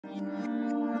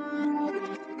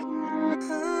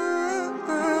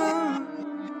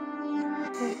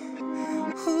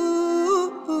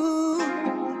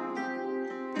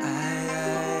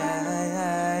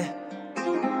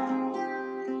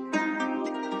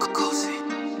Nikosi.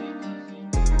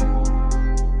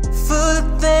 Full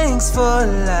of thanks for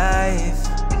life.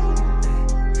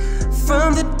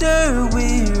 From the dirt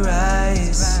we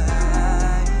rise.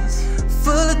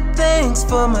 Full of thanks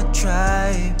for my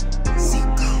tribe.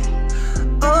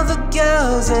 All the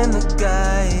gals and the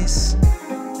guys.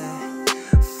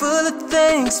 Full of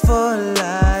thanks for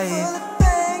life.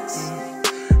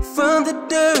 From the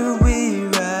dirt we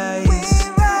rise.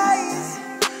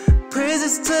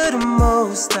 Praises to the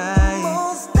Most High.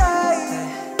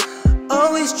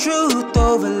 Always truth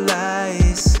over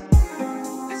lies.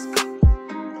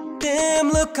 Damn,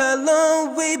 look how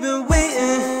long we've been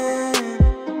waiting.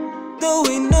 Though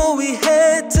we know we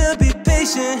had to be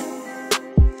patient,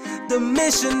 the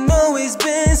mission always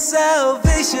been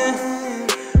salvation.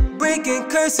 Breaking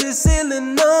curses,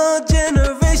 healing all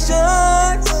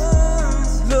generations.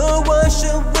 Lord, wash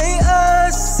away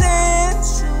our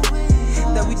sins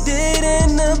that we did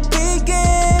in the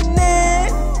beginning.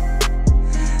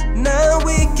 Now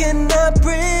we cannot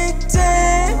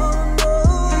pretend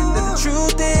that the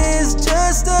truth is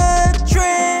just a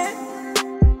trend.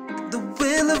 The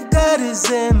will of God is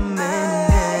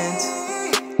imminent.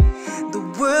 The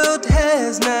world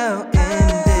has now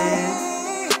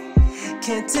ended.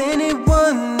 Can't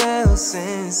anyone else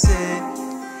sense it?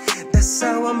 That's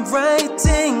how I'm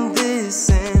writing this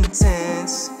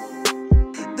sentence.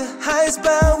 The highest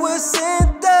power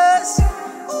sent us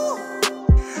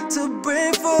to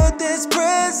bring forth His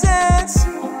presence.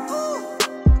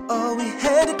 All we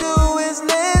had to do is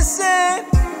listen.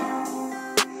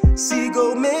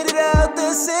 Seagull made it out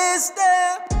the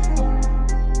system.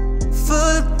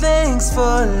 Full of thanks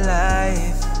for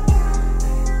life.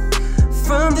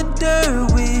 From the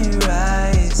dirt we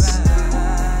rise.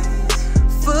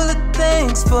 Full of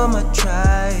thanks for my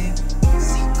tribe.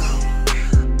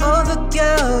 All the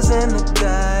gals and the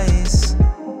guys.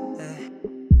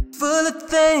 Full of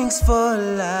thanks for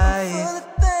life.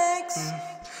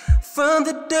 From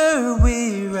the dirt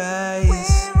we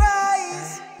rise.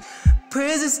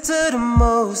 Praises to the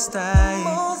Most High.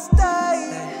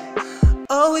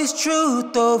 Always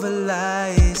truth over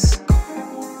lies.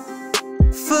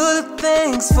 Full of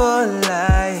thanks for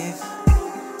life.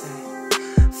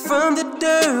 From the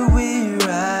dirt we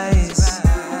rise.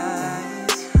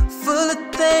 Full of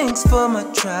thanks for my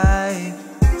tribe.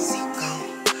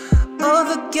 All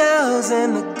the gals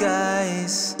and the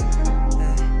guys.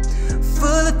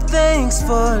 Full of thanks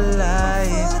for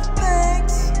life.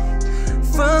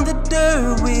 From the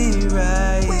dirt we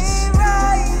rise.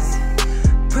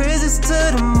 Praises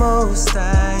to the Most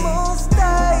High.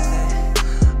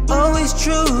 Always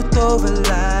truth over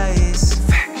lies.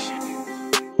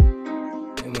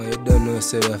 Hey man, you don't know,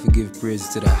 so I have to give praise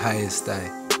to the highest high,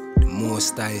 the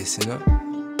most highest, you know.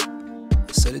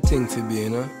 So the thing for be, you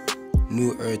know,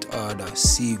 New Earth Order,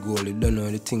 Seagull, you don't know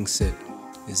the thing said.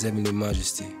 His Heavenly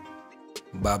Majesty,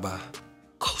 Baba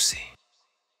Kosi.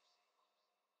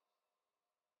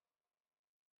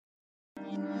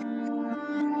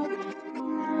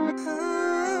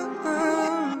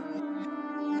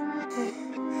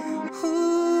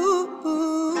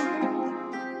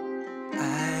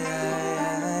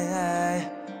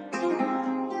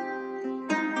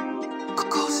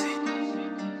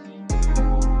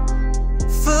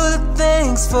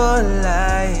 Thanks for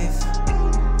life.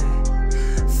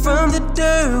 From the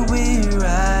dirt we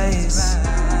rise.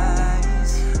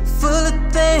 Full of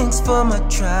thanks for my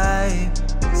tribe.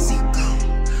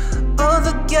 All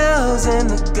the gals and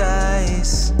the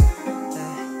guys.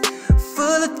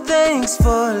 Full of thanks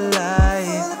for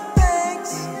life.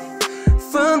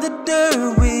 From the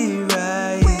dirt we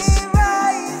rise.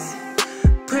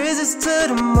 Praises to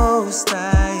the Most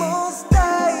High.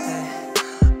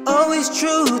 Always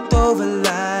truth over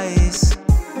lies.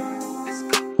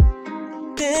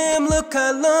 Damn, look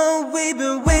how long we've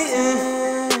been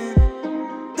waiting.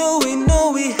 Though we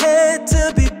know we had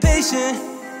to be patient,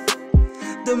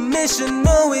 the mission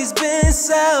always been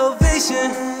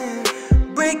salvation.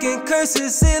 Breaking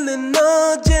curses, healing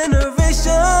all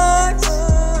generations.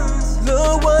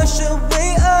 Lord, wash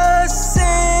away our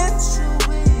sins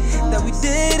that we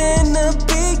did in the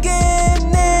beginning.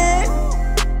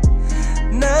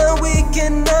 Now we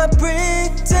cannot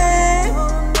pretend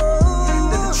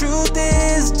that the truth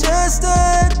is just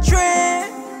a trend.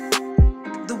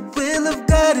 The will of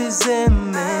God is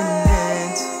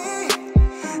imminent.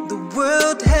 The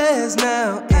world has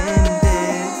now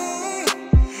ended.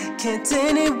 Can't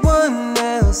anyone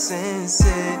else sense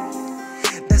it?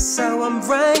 That's how I'm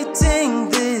writing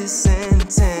this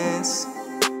sentence.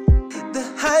 The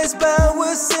highest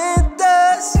power sent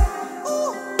us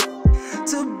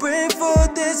to bring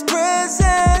forth His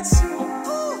presence.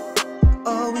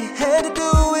 All we got to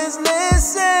do is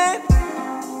listen.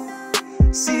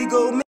 See, go.